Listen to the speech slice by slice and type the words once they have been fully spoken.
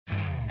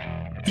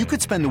You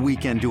could spend the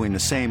weekend doing the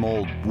same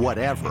old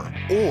whatever,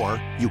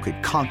 or you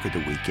could conquer the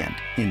weekend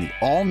in the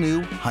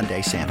all-new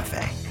Hyundai Santa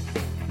Fe.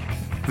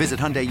 Visit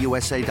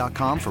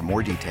HyundaiUSA.com for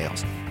more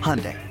details.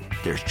 Hyundai,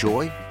 there's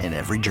joy in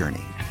every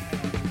journey.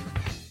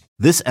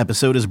 This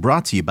episode is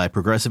brought to you by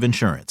Progressive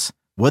Insurance.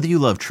 Whether you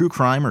love true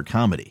crime or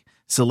comedy,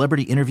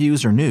 celebrity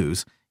interviews or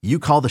news, you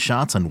call the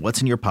shots on what's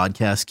in your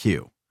podcast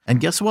queue. And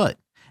guess what?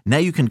 Now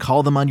you can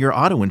call them on your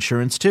auto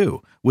insurance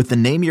too with the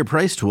Name Your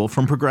Price tool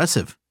from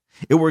Progressive.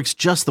 It works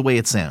just the way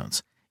it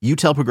sounds. You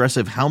tell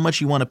Progressive how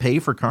much you want to pay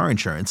for car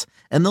insurance,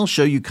 and they'll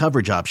show you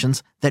coverage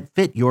options that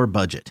fit your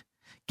budget.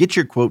 Get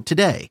your quote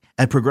today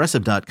at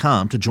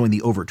Progressive.com to join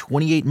the over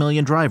 28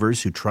 million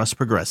drivers who trust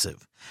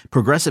Progressive.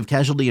 Progressive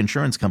Casualty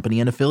Insurance Company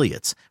and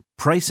Affiliates.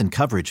 Price and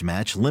coverage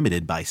match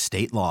limited by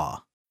state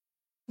law.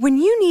 When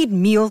you need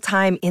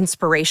mealtime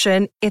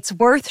inspiration, it's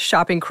worth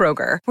shopping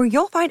Kroger, where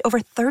you'll find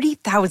over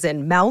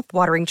 30,000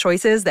 mouth-watering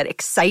choices that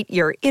excite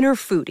your inner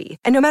foodie.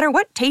 And no matter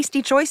what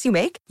tasty choice you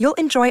make, you'll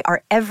enjoy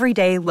our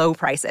everyday low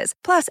prices,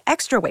 plus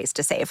extra ways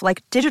to save,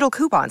 like digital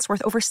coupons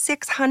worth over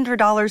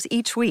 $600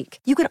 each week.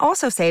 You can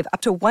also save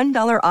up to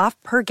 $1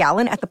 off per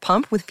gallon at the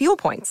pump with fuel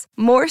points.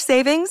 More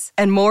savings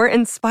and more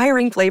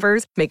inspiring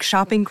flavors make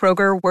shopping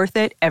Kroger worth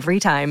it every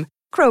time.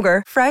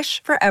 Kroger,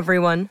 fresh for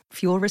everyone.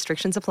 Fuel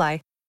restrictions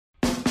apply.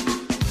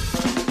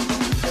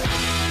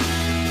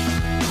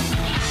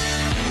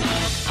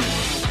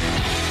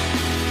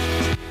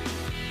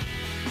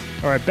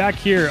 All right, back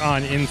here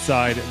on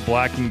Inside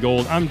Black and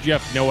Gold. I'm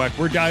Jeff Nowak.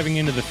 We're diving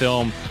into the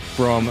film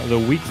from the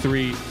Week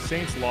 3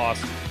 Saints loss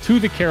to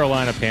the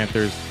Carolina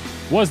Panthers.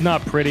 Was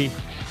not pretty,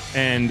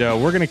 and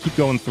we're going to keep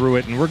going through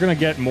it, and we're going to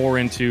get more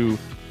into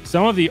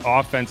some of the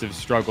offensive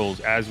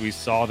struggles as we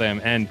saw them.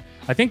 And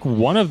I think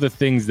one of the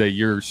things that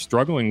you're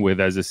struggling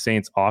with as a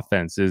Saints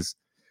offense is,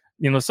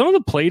 some of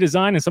the play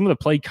design and some of the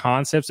play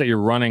concepts that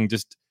you're running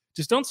just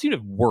don't seem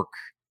to work.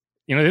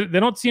 They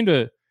don't seem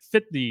to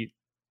fit the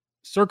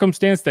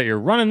circumstance that you're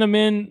running them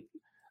in.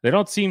 They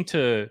don't seem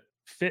to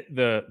fit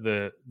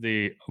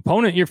the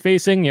opponent you're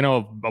facing,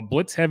 a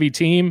blitz heavy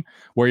team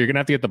where you're gonna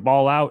have to get the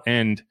ball out.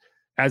 And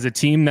as a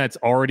team that's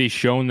already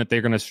shown that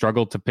they're going to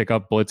struggle to pick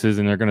up blitzes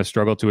and they're going to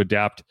struggle to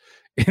adapt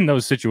in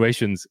those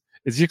situations,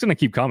 it's just going to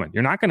keep coming.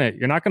 You're not going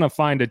to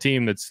find a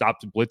team that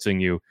stops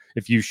blitzing you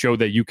if you show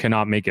that you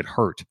cannot make it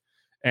hurt.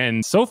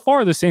 And so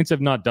far the Saints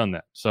have not done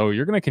that. So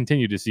you're going to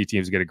continue to see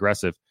teams get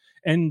aggressive.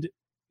 And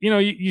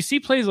you see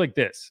plays like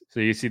this. So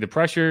you see the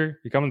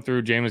pressure, you're coming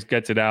through, Jameis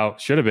gets it out,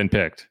 should have been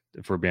picked,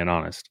 if we're being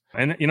honest.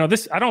 And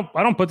this, I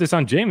don't put this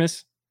on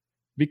Jameis,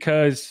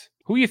 because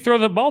who you throw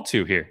the ball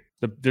to here?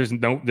 There's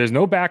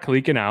no back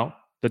leaking out.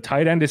 The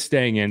tight end is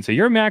staying in. So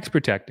you're max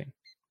protecting.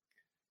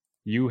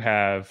 You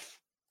have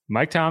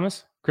Mike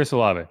Thomas, Chris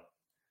Olave.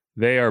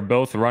 They are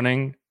both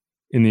running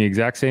in the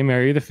exact same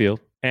area of the field.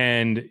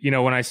 And,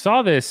 when I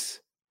saw this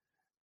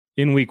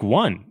in week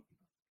 1,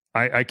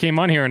 I came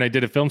on here and I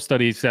did a film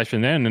study session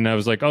then, and I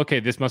was like,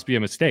 okay, this must be a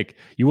mistake.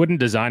 You wouldn't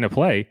design a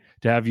play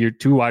to have your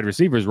two wide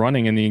receivers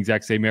running in the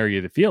exact same area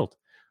of the field.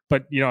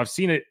 But, I've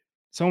seen it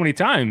so many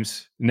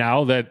times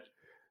now that,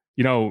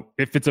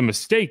 if it's a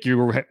mistake,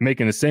 you're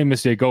making the same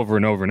mistake over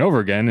and over and over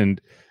again.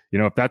 And,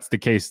 if that's the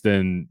case,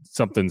 then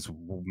something's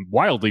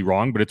wildly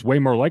wrong, but it's way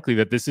more likely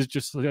that this is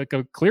just like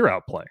a clear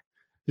out play.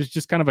 It's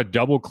just kind of a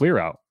double clear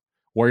out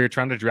where you're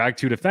trying to drag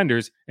two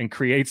defenders and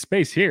create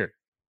space here.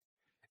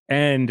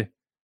 And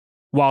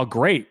while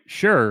great,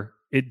 sure,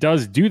 it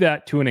does do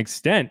that to an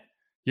extent.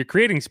 You're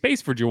creating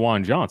space for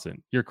Juwan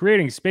Johnson. You're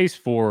creating space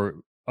for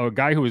a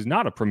guy who is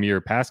not a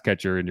premier pass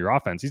catcher in your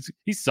offense.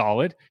 He's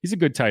solid. He's a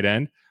good tight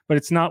end, but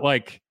it's not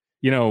like,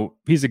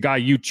 he's a guy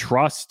you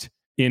trust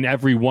in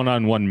every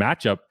one-on-one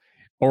matchup,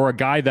 or a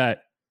guy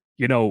that,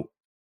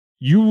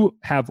 you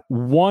have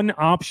one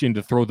option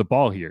to throw the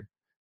ball here.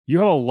 You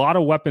have a lot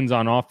of weapons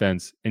on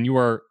offense, and you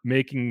are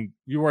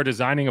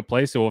designing a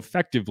play so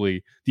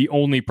effectively the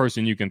only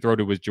person you can throw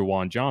to is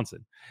Juwan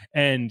Johnson.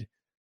 And,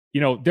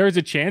 there's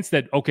a chance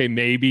that, okay,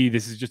 maybe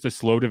this is just a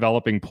slow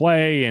developing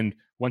play, and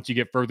once you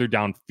get further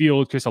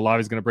downfield, Chris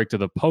Olave is going to break to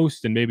the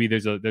post, and maybe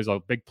there's a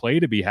big play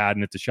to be had,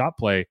 and it's a shot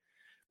play.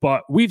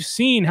 But we've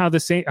seen how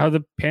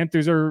the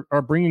Panthers are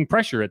bringing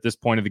pressure at this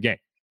point of the game,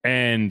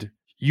 and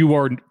you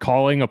are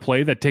calling a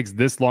play that takes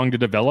this long to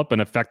develop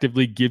and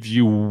effectively gives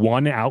you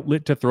one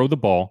outlet to throw the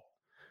ball.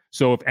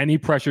 So if any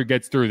pressure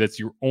gets through, that's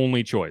your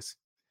only choice.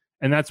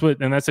 And that's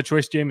the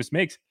choice Jameis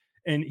makes.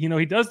 And,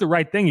 he does the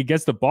right thing. He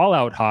gets the ball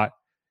out hot.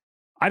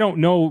 I don't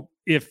know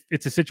if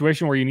it's a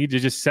situation where you need to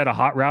just set a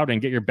hot route and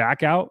get your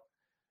back out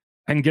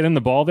and get in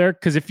the ball there.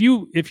 Because if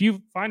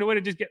you find a way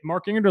to just get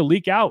Mark Ingram to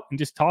leak out and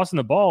just tossing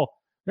the ball,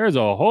 there's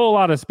a whole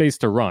lot of space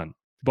to run.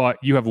 But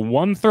you have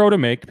one throw to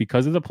make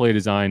because of the play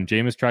design.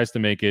 Jameis tries to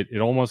make it.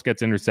 It almost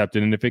gets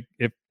intercepted.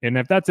 And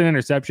if that's an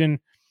interception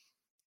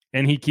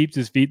and he keeps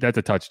his feet, that's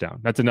a touchdown.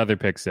 That's another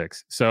pick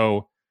six.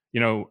 So,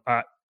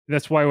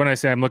 that's why when I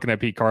say I'm looking at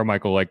Pete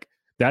Carmichael, like,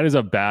 that is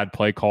a bad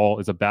play call.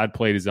 It's a bad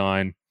play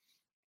design.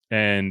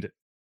 And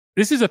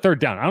this is a third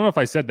down. I don't know if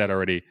I said that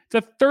already. It's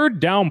a third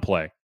down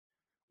play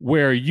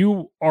where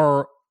you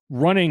are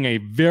running a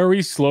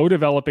very slow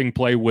developing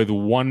play with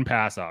one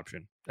pass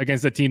option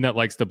against a team that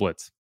likes to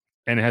blitz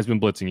and it has been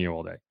blitzing you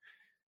all day.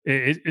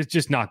 It's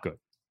just not good.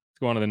 Let's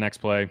go on to the next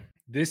play.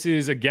 This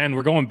is, again,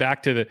 we're going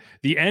back to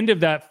the end of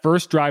that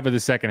first drive of the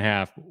second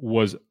half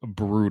was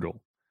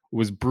brutal. It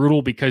was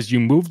brutal because you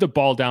moved the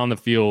ball down the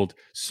field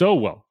so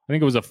well. I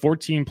think it was a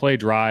 14-play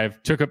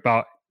drive. Took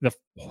about the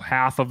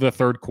half of the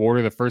third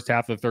quarter, the first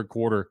half of the third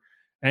quarter,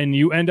 and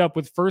you end up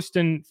with first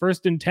and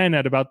 10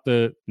 at about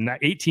the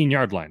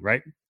 18-yard line,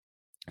 right?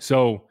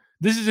 So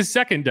this is a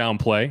second down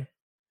play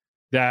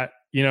that,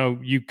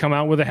 you come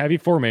out with a heavy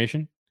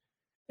formation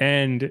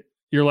and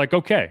you're like,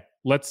 okay,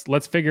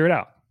 let's figure it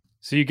out.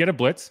 So you get a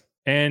blitz,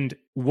 and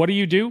what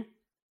do?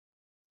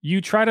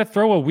 You try to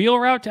throw a wheel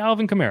route to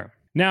Alvin Kamara.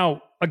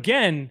 Now,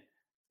 again,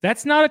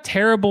 that's not a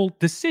terrible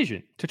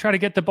decision to try to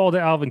get the ball to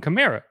Alvin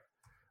Kamara,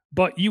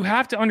 but you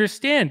have to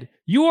understand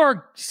you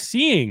are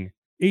seeing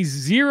a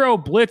zero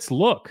blitz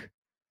look.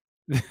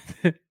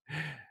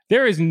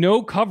 There is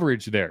no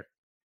coverage there.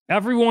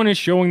 Everyone is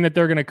showing that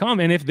they're going to come,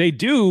 and if they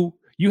do,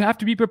 you have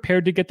to be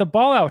prepared to get the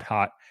ball out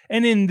hot.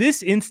 And in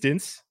this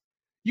instance,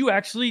 you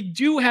actually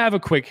do have a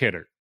quick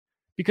hitter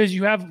because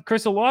you have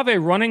Chris Olave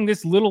running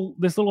this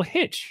little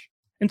hitch.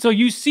 And so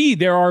you see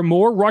there are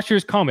more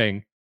rushers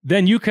coming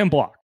than you can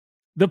block.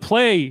 The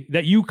play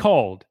that you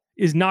called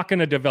is not going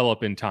to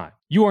develop in time.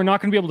 You are not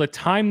going to be able to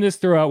time this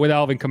throw out with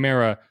Alvin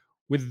Kamara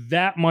with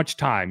that much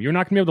time. You're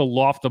not going to be able to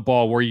loft the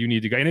ball where you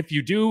need to go. And if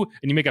you do,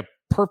 and you make a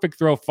perfect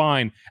throw,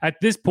 fine. At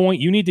this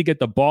point, you need to get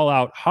the ball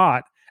out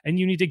hot, and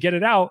you need to get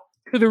it out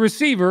to the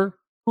receiver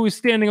who is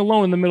standing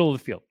alone in the middle of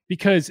the field,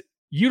 because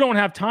you don't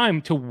have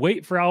time to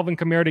wait for Alvin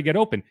Kamara to get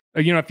open.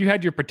 If you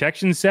had your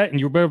protection set and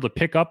you were able to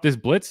pick up this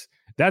blitz,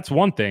 that's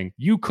one thing.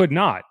 You could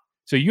not.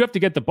 So you have to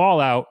get the ball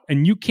out,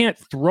 and you can't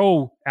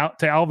throw out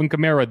to Alvin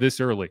Kamara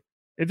this early.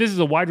 If this is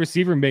a wide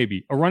receiver,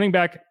 maybe. A running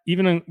back,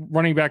 even a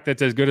running back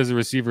that's as good as a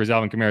receiver as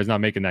Alvin Kamara, is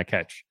not making that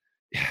catch.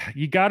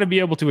 You got to be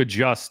able to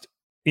adjust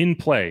in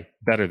play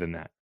better than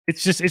that.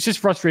 It's just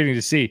frustrating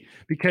to see,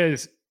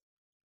 because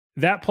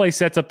that play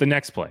sets up the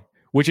next play,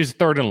 which is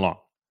third and long,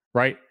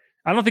 right?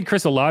 I don't think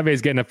Chris Olave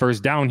is getting a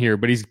first down here,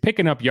 but he's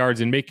picking up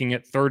yards and making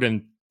it 3rd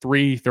and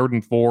 3, 3rd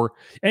and 4.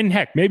 And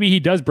heck, maybe he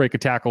does break a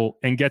tackle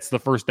and gets the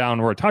first down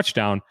or a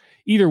touchdown.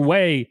 Either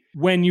way,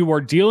 when you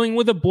are dealing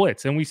with a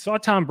blitz, and we saw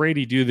Tom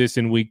Brady do this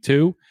in week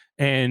 2,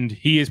 and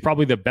he is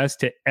probably the best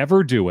to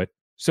ever do it.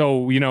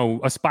 So,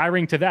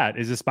 aspiring to that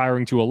is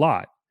aspiring to a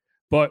lot.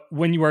 But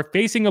when you are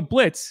facing a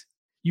blitz,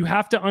 you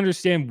have to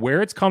understand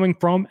where it's coming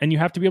from, and you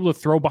have to be able to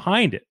throw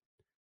behind it.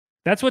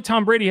 That's what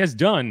Tom Brady has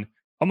done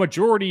a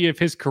majority of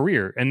his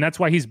career, and that's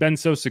why he's been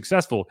so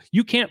successful.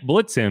 You can't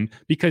blitz him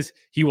because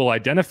he will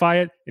identify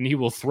it and he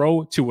will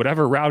throw to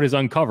whatever route is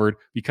uncovered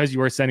because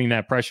you are sending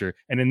that pressure.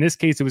 And in this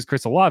case, it was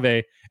Chris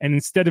Olave. And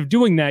instead of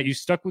doing that, you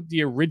stuck with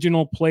the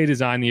original play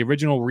design, the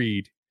original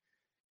read,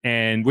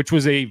 and which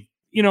was a,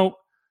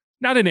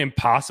 not an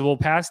impossible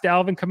pass to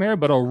Alvin Kamara,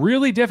 but a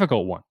really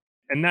difficult one.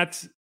 And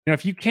that's,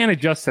 if you can't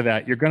adjust to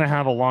that, you're going to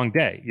have a long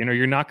day.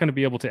 You're not going to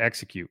be able to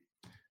execute.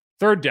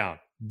 Third down.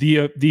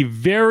 The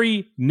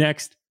very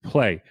next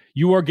play,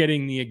 you are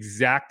getting the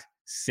exact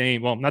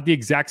same, well, not the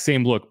exact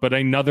same look, but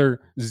another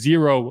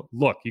zero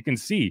look. You can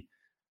see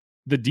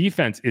the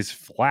defense is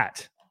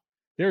flat.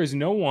 There is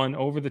no one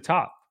over the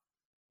top.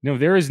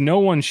 There is no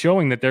one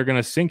showing that they're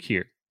going to sink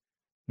here.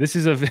 This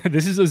is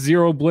a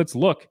zero blitz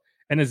look,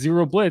 and a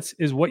zero blitz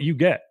is what you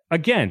get.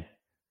 Again,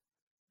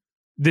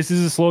 this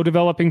is a slow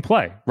developing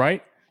play,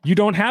 right? You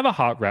don't have a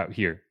hot route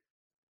here.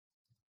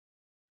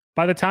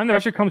 By the time the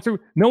rusher comes through,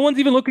 no one's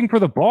even looking for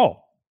the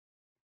ball.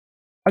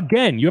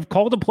 Again, you have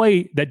called a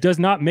play that does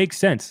not make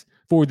sense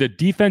for the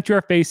defense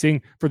you're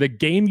facing, for the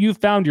game you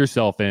found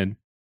yourself in,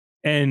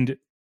 and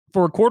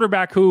for a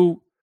quarterback who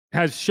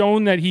has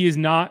shown that he is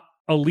not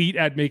elite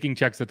at making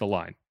checks at the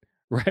line,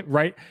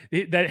 right?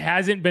 That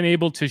hasn't been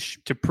able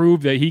to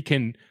prove that he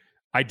can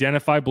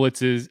identify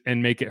blitzes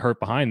and make it hurt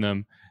behind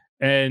them.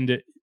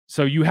 And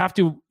so you have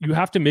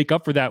to make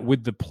up for that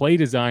with the play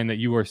design that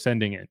you are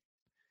sending in.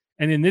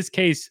 And in this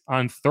case,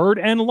 on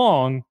 3rd and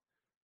long,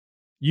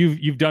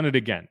 you've done it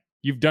again.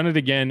 You've done it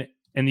again.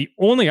 And the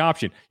only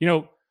option,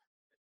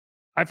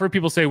 I've heard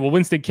people say, well,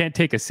 Winston can't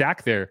take a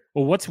sack there.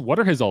 Well, what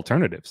are his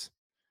alternatives?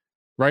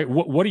 Right?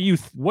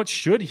 What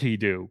should he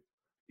do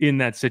in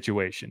that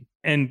situation?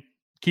 And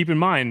keep in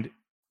mind,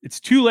 it's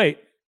too late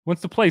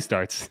once the play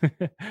starts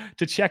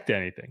to check to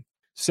anything.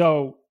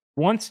 So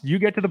once you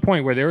get to the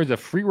point where there is a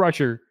free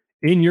rusher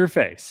in your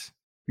face,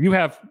 you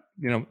have,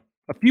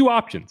 a few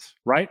options,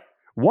 right?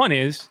 One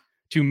is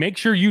to make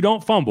sure you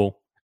don't fumble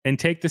and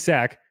take the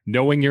sack,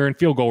 knowing you're in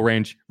field goal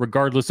range,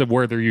 regardless of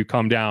whether you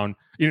come down,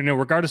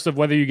 regardless of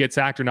whether you get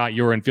sacked or not,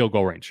 you're in field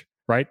goal range,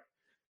 right?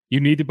 You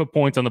need to put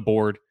points on the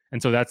board.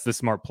 And so that's the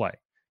smart play,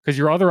 because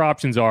your other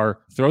options are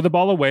throw the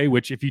ball away,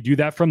 which if you do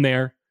that from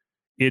there,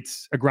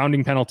 it's a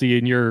grounding penalty,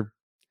 and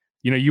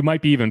you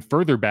might be even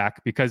further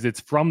back because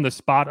it's from the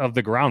spot of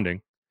the grounding.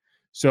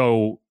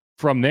 So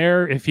from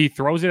there, if he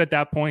throws it at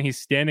that point, he's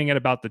standing at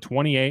about the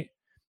 28.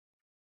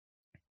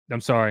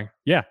 I'm sorry.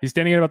 Yeah, he's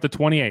standing at about the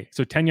 28.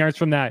 So 10 yards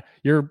from that,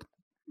 you're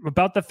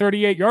about the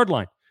 38-yard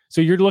line.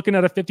 So you're looking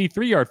at a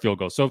 53-yard field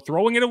goal. So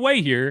throwing it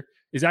away here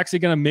is actually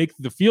going to make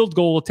the field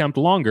goal attempt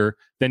longer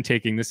than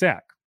taking the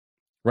sack,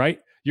 right?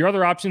 Your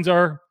other options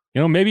are,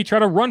 maybe try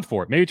to run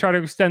for it. Maybe try to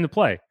extend the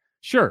play.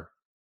 Sure.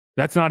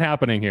 That's not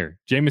happening here.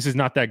 Jameis is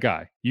not that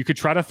guy. You could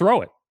try to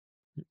throw it.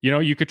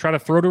 You could try to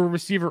throw to a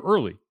receiver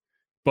early.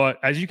 But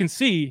as you can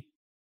see,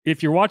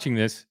 if you're watching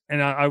this,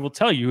 and I will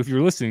tell you, if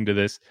you're listening to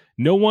this,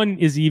 no one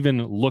is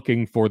even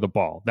looking for the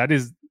ball. That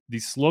is the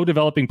slow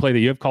developing play that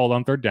you have called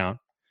on third down.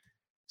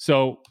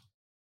 So,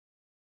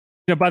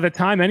 by the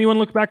time anyone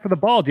looks back for the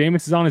ball,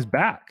 Jameis is on his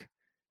back.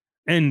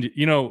 And,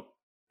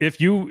 if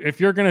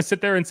you're going to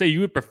sit there and say you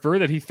would prefer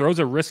that he throws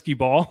a risky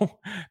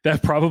ball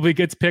that probably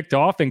gets picked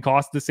off and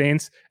costs the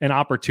Saints an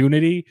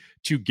opportunity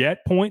to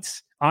get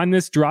points on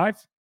this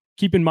drive,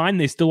 keep in mind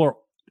they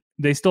still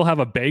have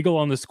a bagel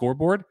on the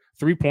scoreboard.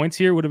 3 points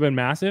here would have been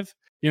massive.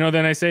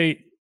 Then I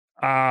say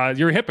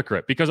you're a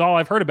hypocrite, because all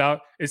I've heard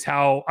about is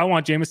how I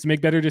want Jameis to make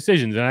better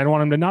decisions, and I don't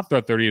want him to not throw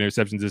 30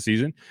 interceptions this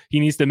season. He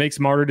needs to make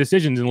smarter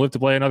decisions and live to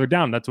play another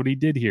down. That's what he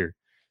did here.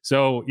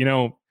 So,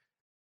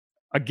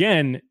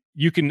 again,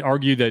 you can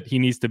argue that he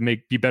needs to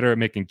be better at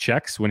making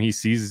checks when he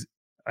sees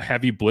a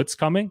heavy blitz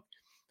coming,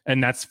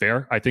 and that's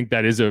fair. I think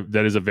that is a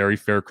very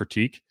fair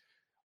critique.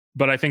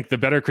 But I think the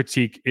better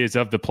critique is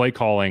of the play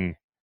calling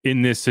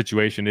in this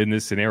situation, in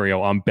this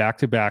scenario, on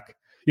back-to-back.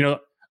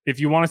 If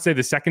you want to say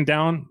the second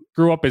down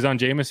screw up is on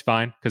Jameis,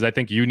 fine, because I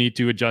think you need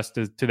to adjust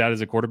to that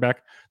as a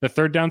quarterback. The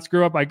third down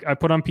screw up, I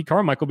put on Pete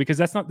Carmichael, because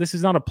this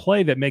is not a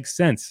play that makes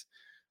sense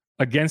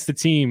against the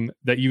team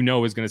that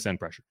is going to send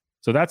pressure.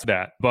 So that's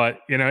that. But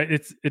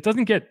it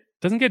doesn't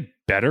get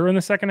better in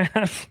the second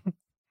half.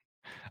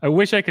 I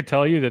wish I could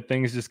tell you that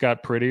things just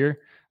got prettier.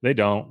 They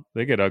don't.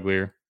 They get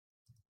uglier.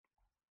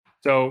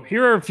 So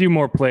here are a few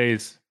more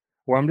plays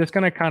where I'm just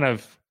going to kind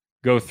of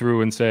go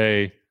through and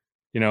say,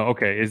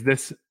 okay, is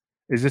this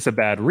a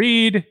bad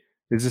read?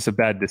 Is this a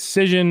bad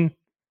decision?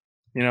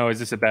 Is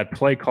this a bad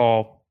play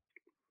call?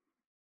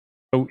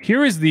 So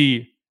here is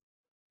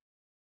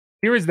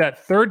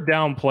that third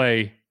down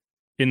play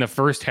in the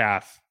first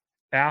half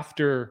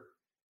after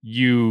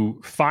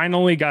you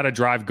finally got a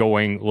drive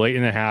going late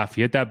in the half.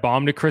 You hit that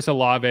bomb to Chris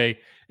Olave,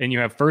 and you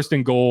have first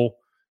and goal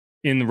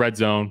in the red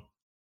zone.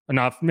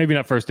 Maybe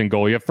not first and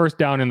goal. You have first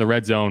down in the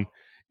red zone.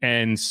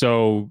 And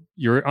so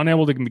you're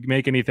unable to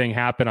make anything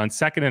happen on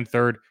second and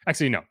third.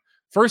 Actually, no.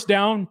 First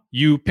down,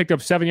 you picked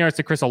up 7 yards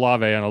to Chris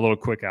Olave on a little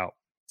quick out.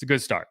 It's a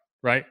good start,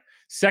 right?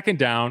 Second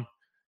down,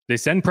 they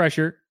send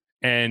pressure,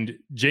 and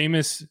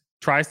Jameis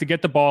tries to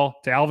get the ball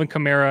to Alvin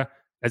Kamara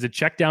as a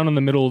check down in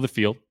the middle of the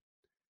field.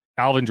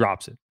 Alvin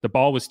drops it. The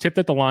ball was tipped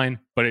at the line,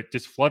 but it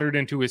just fluttered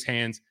into his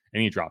hands,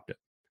 and he dropped it.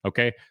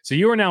 Okay? So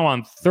you are now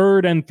on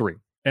 3rd and 3.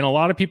 And a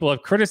lot of people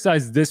have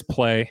criticized this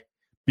play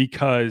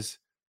because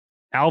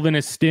Alvin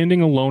is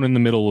standing alone in the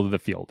middle of the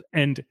field.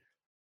 And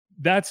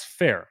that's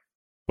fair.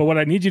 But what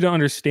I need you to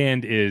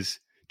understand is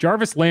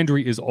Jarvis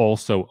Landry is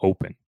also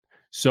open.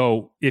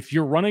 So if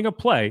you're running a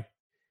play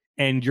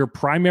and your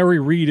primary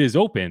read is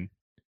open,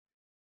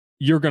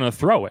 you're going to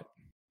throw it.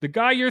 The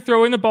guy you're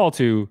throwing the ball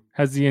to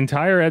has the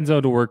entire end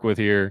zone to work with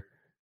here.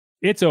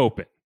 It's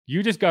open.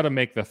 You just got to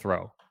make the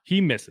throw.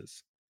 He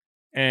misses.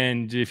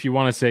 And if you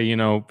want to say,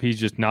 he's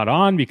just not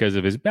on because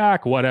of his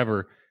back,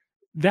 whatever,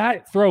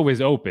 that throw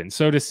is open.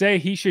 So to say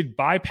he should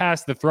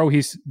bypass the throw,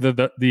 he's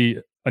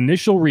the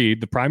initial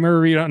read, the primary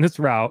read on this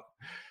route,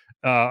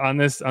 on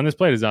this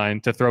play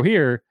design to throw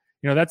here,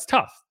 that's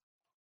tough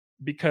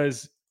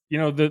because,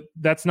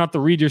 that's not the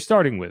read you're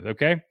starting with.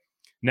 Okay.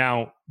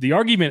 Now, the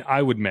argument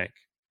I would make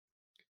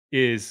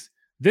is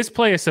this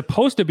play is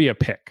supposed to be a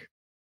pick,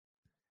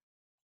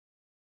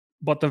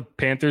 but the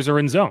Panthers are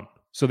in zone.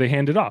 So they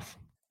hand it off.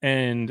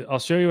 And I'll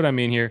show you what I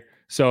mean here.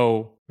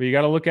 So what you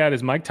got to look at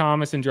is Mike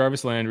Thomas and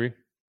Jarvis Landry.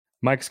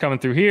 Mike's coming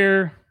through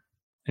here,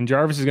 and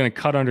Jarvis is going to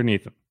cut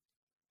underneath him.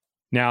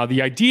 Now,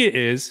 the idea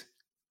is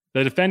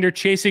the defender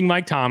chasing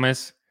Mike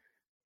Thomas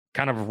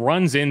kind of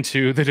runs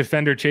into the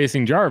defender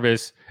chasing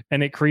Jarvis,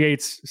 and it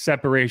creates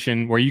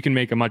separation where you can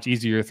make a much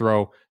easier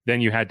throw than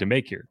you had to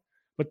make here.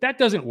 But that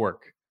doesn't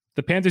work.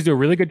 The Panthers do a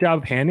really good job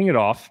of handing it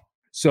off.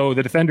 So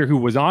the defender who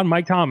was on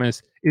Mike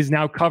Thomas is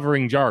now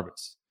covering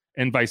Jarvis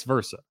and vice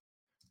versa.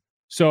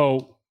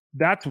 So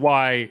that's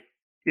why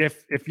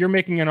if you're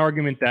making an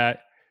argument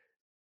that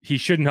he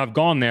shouldn't have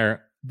gone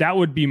there, that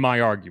would be my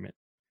argument.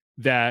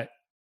 That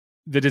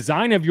the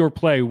design of your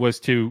play was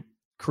to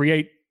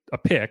create a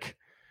pick,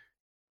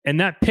 and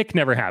that pick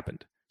never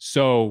happened.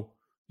 So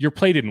your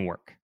play didn't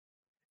work.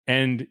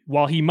 And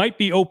while he might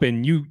be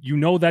open, you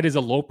know that is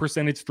a low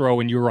percentage throw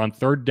and you're on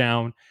third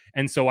down.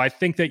 And so I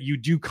think that you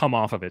do come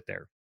off of it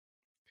there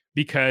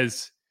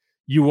because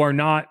you are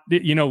not,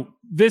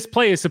 this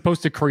play is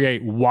supposed to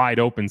create wide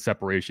open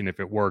separation if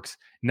it works,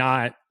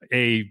 not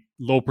a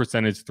low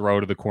percentage throw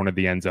to the corner of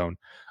the end zone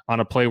on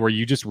a play where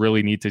you just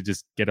really need to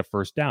just get a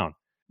first down.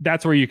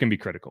 That's where you can be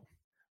critical.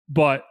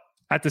 But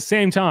at the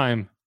same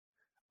time,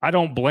 I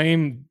don't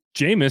blame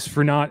Jameis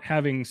for not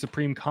having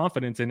supreme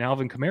confidence in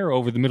Alvin Kamara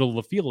over the middle of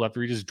the field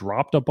after he just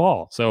dropped a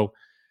ball. So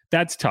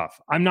that's tough.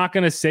 I'm not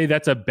going to say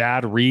that's a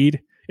bad read.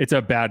 It's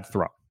a bad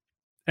throw.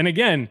 And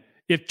again,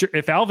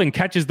 if Alvin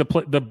catches the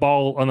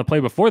ball on the play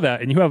before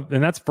that,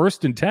 and that's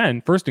 1st and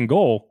 10, 1st and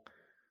goal,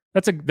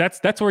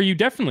 that's where you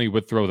definitely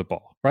would throw the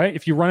ball, right?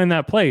 If you run in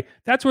that play,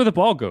 that's where the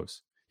ball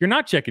goes. You're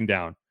not checking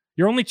down.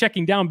 You're only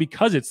checking down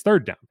because it's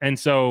 3rd down. And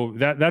so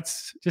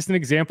that's just an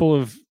example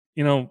of,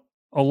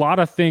 a lot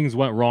of things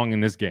went wrong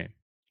in this game.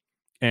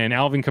 And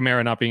Alvin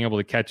Kamara not being able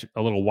to catch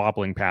a little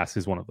wobbling pass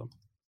is one of them.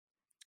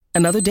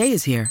 Another day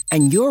is here,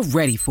 and you're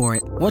ready for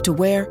it. What to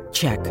wear?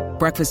 Check.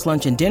 Breakfast,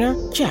 lunch, and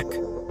dinner? Check.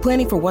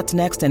 Planning for what's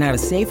next and how to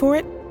save for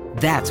it?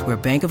 That's where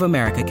Bank of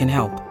America can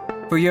help.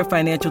 For your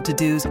financial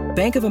to-dos,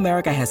 Bank of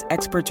America has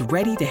experts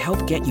ready to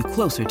help get you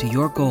closer to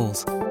your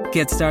goals.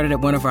 Get started at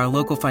one of our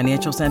local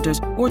financial centers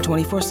or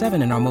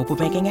 24/7 in our mobile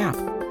banking app.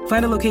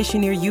 Find a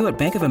location near you at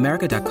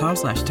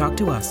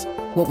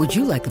bankofamerica.com/talktous. What would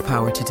you like the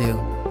power to do?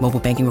 Mobile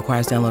banking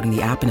requires downloading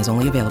the app and is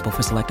only available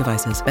for select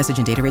devices. Message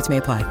and data rates may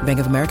apply. Bank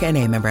of America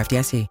NA, member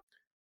FDIC.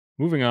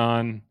 Moving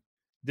on.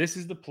 This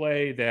is the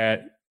play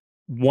that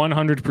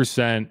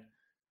 100%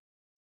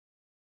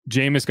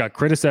 Jameis got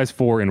criticized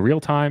for in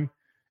real time,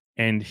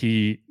 and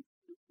he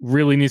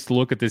really needs to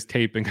look at this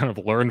tape and kind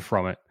of learn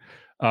from it,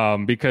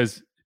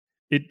 because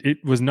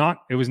it was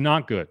not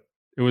good.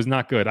 It was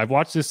not good. I've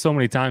watched this so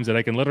many times that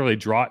I can literally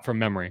draw it from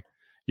memory.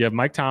 You have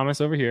Mike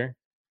Thomas over here.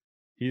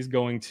 He's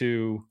going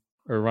to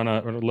run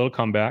a little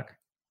comeback.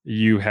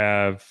 You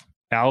have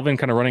Alvin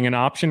kind of running an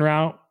option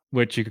route,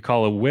 which you could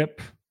call a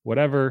whip,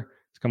 whatever.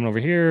 He's coming over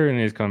here and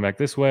he's coming back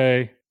this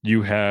way.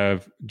 You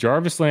have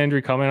Jarvis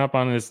Landry coming up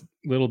on this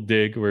little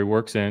dig where he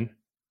works in.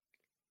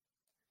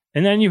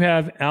 And then you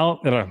have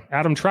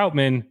Adam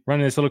Troutman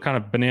running this little kind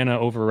of banana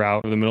over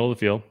route in the middle of the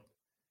field.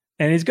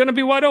 And he's going to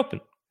be wide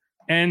open.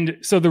 And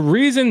so the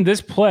reason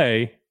this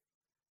play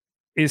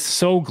is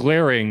so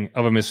glaring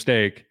of a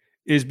mistake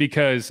is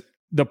because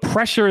the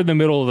pressure in the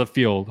middle of the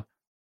field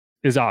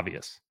is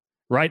obvious,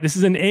 right? This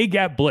is an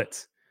A-gap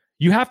blitz.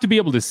 You have to be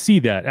able to see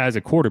that as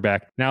a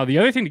quarterback. Now, the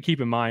other thing to keep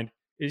in mind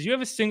is you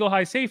have a single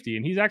high safety,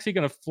 and he's actually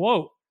going to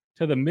float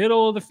to the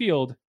middle of the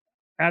field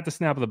at the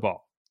snap of the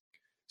ball.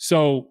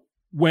 So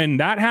when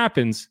that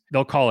happens,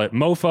 they'll call it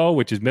MOFO,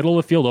 which is middle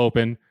of the field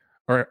open,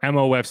 or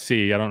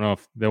MOFC. I don't know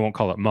if they won't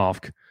call it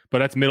MOFC, but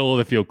that's middle of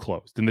the field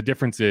closed. And the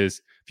difference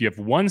is if you have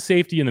one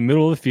safety in the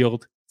middle of the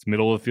field, it's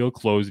middle of the field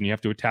closed, and you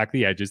have to attack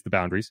the edges, the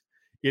boundaries.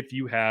 If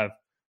you have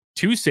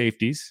two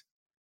safeties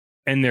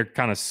and they're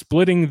kind of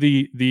splitting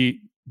the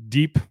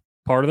deep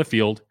part of the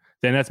field,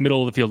 then that's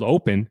middle of the field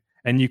open,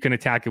 and you can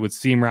attack it with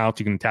seam routes,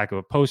 you can attack it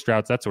with post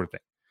routes, that sort of thing.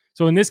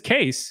 So in this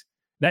case,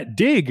 that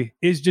dig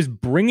is just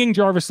bringing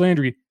Jarvis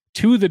Landry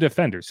to the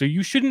defender. So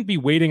you shouldn't be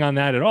waiting on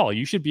that at all.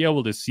 You should be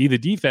able to see the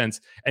defense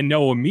and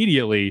know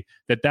immediately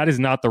that that is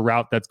not the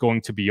route that's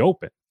going to be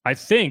open. I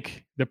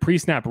think the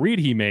pre-snap read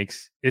he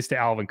makes is to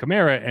Alvin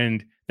Kamara,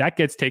 and that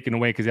gets taken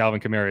away because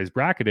Alvin Kamara is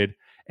bracketed.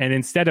 And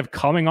instead of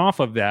coming off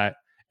of that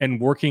and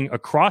working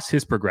across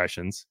his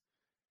progressions,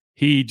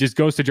 he just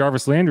goes to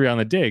Jarvis Landry on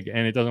the dig,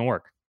 and it doesn't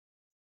work.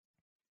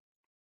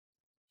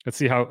 Let's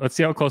see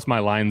how close my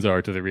lines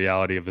are to the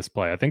reality of this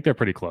play. I think they're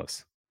pretty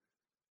close.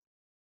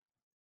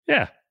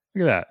 Yeah,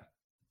 look at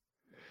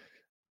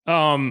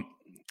that.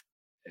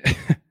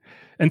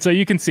 And so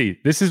you can see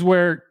this is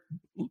where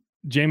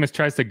Jameis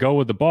tries to go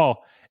with the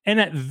ball.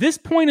 And at this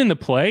point in the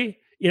play,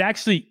 it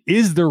actually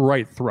is the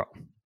right throw.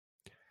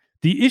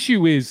 The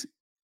issue is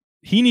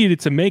he needed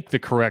to make the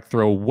correct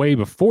throw way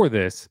before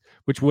this,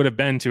 which would have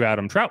been to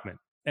Adam Troutman.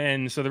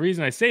 And so the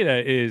reason I say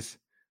that is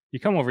you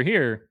come over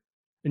here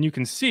and you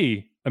can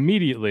see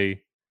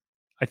immediately,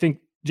 I think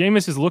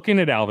Jameis is looking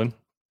at Alvin.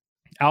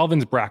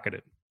 Alvin's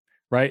bracketed,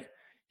 right?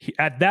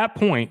 At that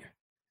point,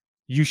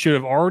 you should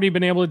have already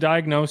been able to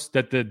diagnose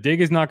that the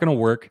dig is not going to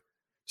work.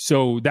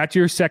 So that's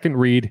your second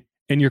read,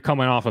 and you're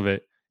coming off of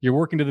it. You're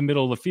working to the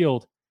middle of the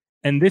field,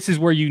 and this is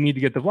where you need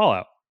to get the ball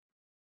out.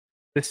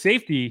 The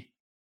safety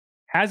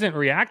hasn't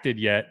reacted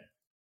yet,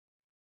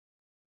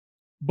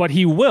 but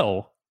he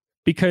will,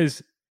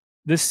 because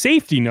the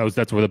safety knows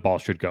that's where the ball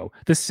should go.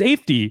 The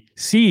safety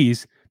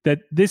sees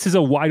that this is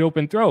a wide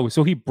open throw,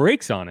 so he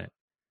breaks on it.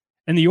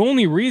 And the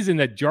only reason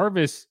that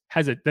Jarvis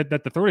has that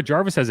the throw to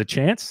Jarvis has a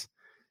chance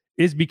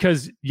is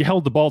because you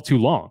held the ball too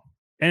long.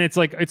 And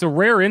it's a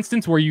rare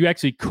instance where you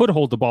actually could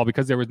hold the ball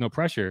because there was no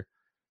pressure,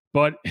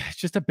 but it's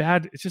just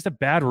a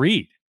bad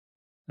read.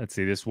 Let's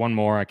see this one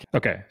more.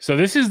 Okay, so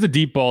this is the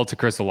deep ball to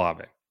Chris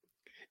Olave.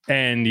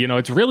 And,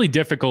 it's really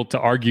difficult to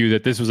argue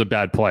that this was a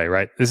bad play,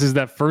 right? This is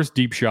that first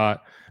deep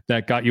shot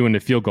that got you into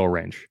field goal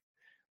range.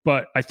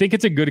 But I think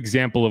it's a good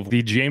example of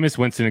the Jameis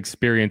Winston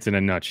experience in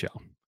a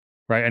nutshell,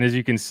 right? And as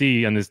you can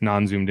see on this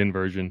non-zoomed in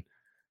version,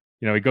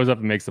 he goes up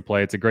and makes the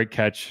play. It's a great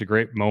catch, a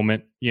great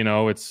moment.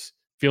 It's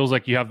feels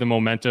like you have the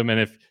momentum.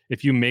 And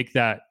if you make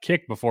that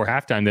kick before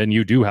halftime, then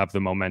you do have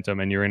the momentum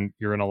and you're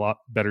in a lot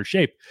better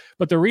shape.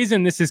 But the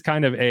reason this is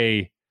kind of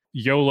a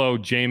YOLO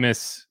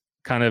Jameis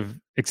kind of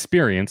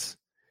experience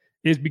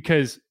is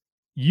because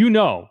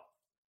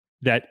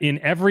that in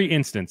every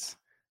instance,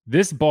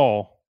 this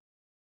ball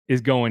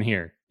is going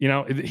here.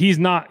 He's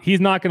not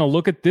going to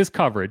look at this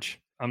coverage.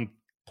 I'm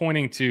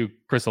pointing to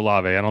Chris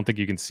Olave. I don't think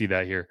you can see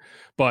that here,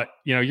 but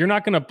you're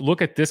not going to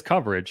look at this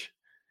coverage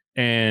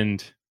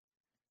and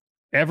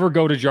ever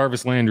go to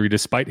Jarvis Landry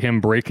despite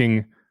him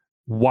breaking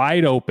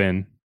wide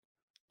open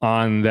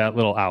on that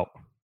little out.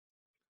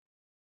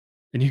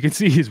 And you can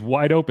see he's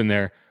wide open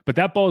there, but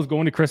that ball is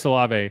going to Chris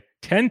Olave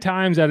 10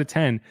 times out of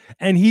 10,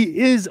 and he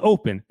is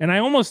open. And I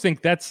almost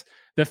think that's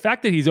the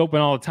fact that he's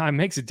open all the time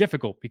makes it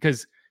difficult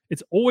because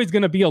it's always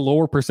going to be a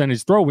lower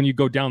percentage throw when you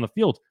go down the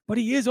field, but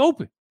he is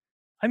open.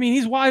 I mean,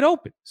 he's wide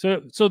open.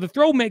 So the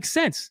throw makes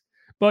sense,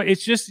 but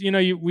it's just,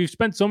 we've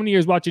spent so many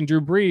years watching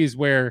Drew Brees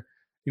where,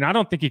 I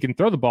don't think he can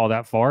throw the ball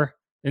that far.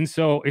 And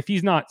so if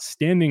he's not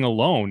standing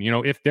alone,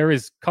 if there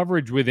is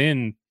coverage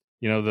within,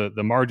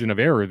 the margin of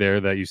error there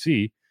that you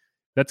see,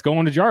 that's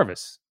going to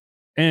Jarvis.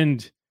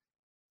 And,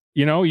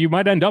 you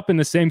might end up in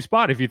the same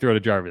spot if you throw to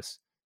Jarvis.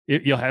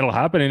 It'll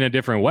happen in a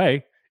different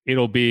way.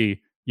 It'll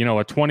be, a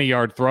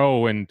 20-yard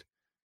throw and,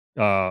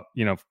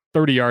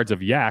 30 yards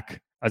of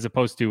yak as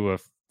opposed to a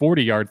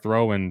 40-yard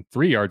throw and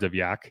 3 yards of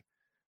yak.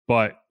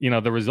 But,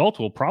 the result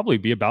will probably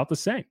be about the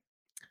same.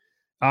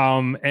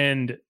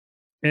 And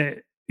I'm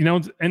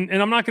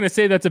not going to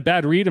say that's a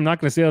bad read. I'm not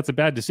going to say that's a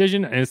bad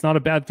decision, and it's not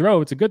a bad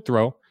throw. It's a good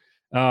throw.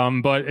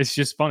 But it's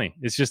just funny.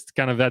 It's just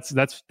kind of that's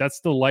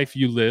the life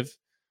you live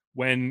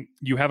when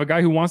you have a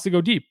guy who wants to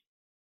go deep,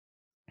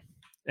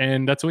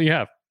 and that's what you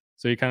have.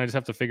 So you kind of just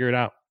have to figure it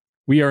out.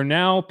 We are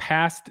now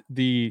past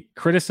the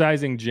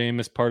criticizing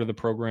Jameis part of the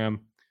program,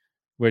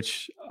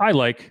 which I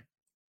like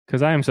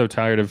because I am so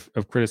tired of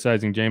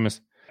criticizing Jameis.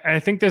 I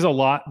think there's a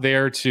lot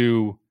there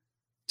to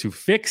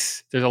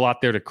fix. There's a lot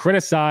there to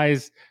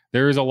criticize.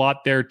 There is a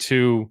lot there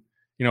to,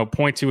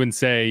 point to and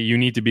say you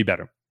need to be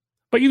better.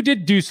 But you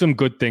did do some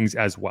good things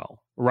as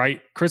well,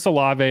 right? Chris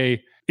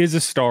Olave is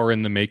a star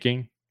in the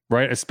making,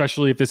 right?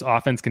 Especially if this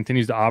offense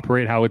continues to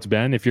operate how it's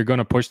been. If you're going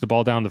to push the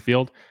ball down the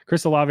field,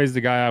 Chris Olave is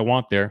the guy I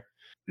want there.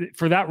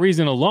 For that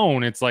reason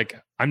alone, it's like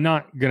I'm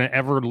not going to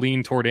ever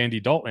lean toward Andy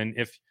Dalton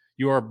if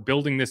you are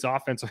building this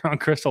offense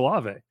around Chris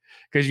Olave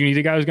because you need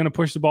a guy who's going to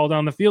push the ball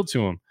down the field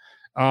to him.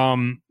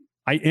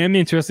 I am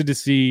interested to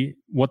see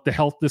what the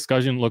health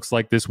discussion looks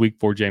like this week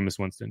for Jameis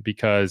Winston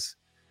because,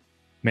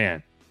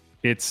 man,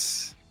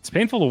 it's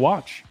painful to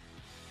watch.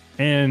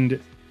 And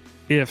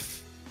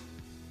if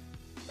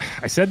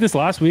I said this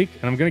last week,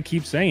 and I'm going to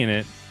keep saying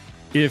it,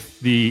 if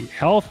the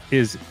health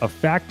is a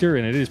factor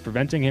and it is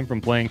preventing him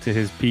from playing to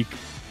his peak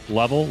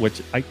level,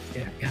 which it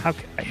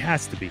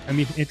has to be. I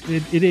mean,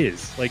 it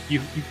is. Like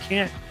you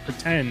can't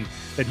pretend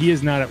that he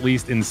is not at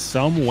least in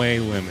some way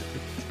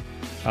limited.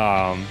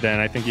 Then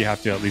I think you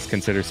have to at least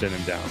consider sitting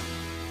him down.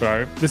 But all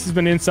right, this has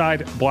been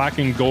Inside Black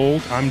and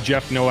Gold. I'm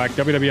Jeff Nowak,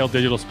 WWL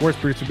Digital Sports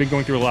Producer. We've been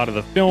going through a lot of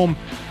the film.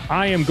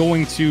 I am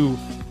going to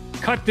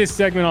cut this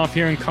segment off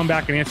here and come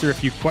back and answer a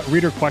few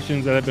reader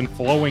questions that have been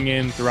flowing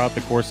in throughout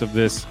the course of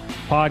this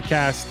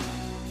podcast.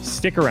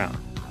 Stick around.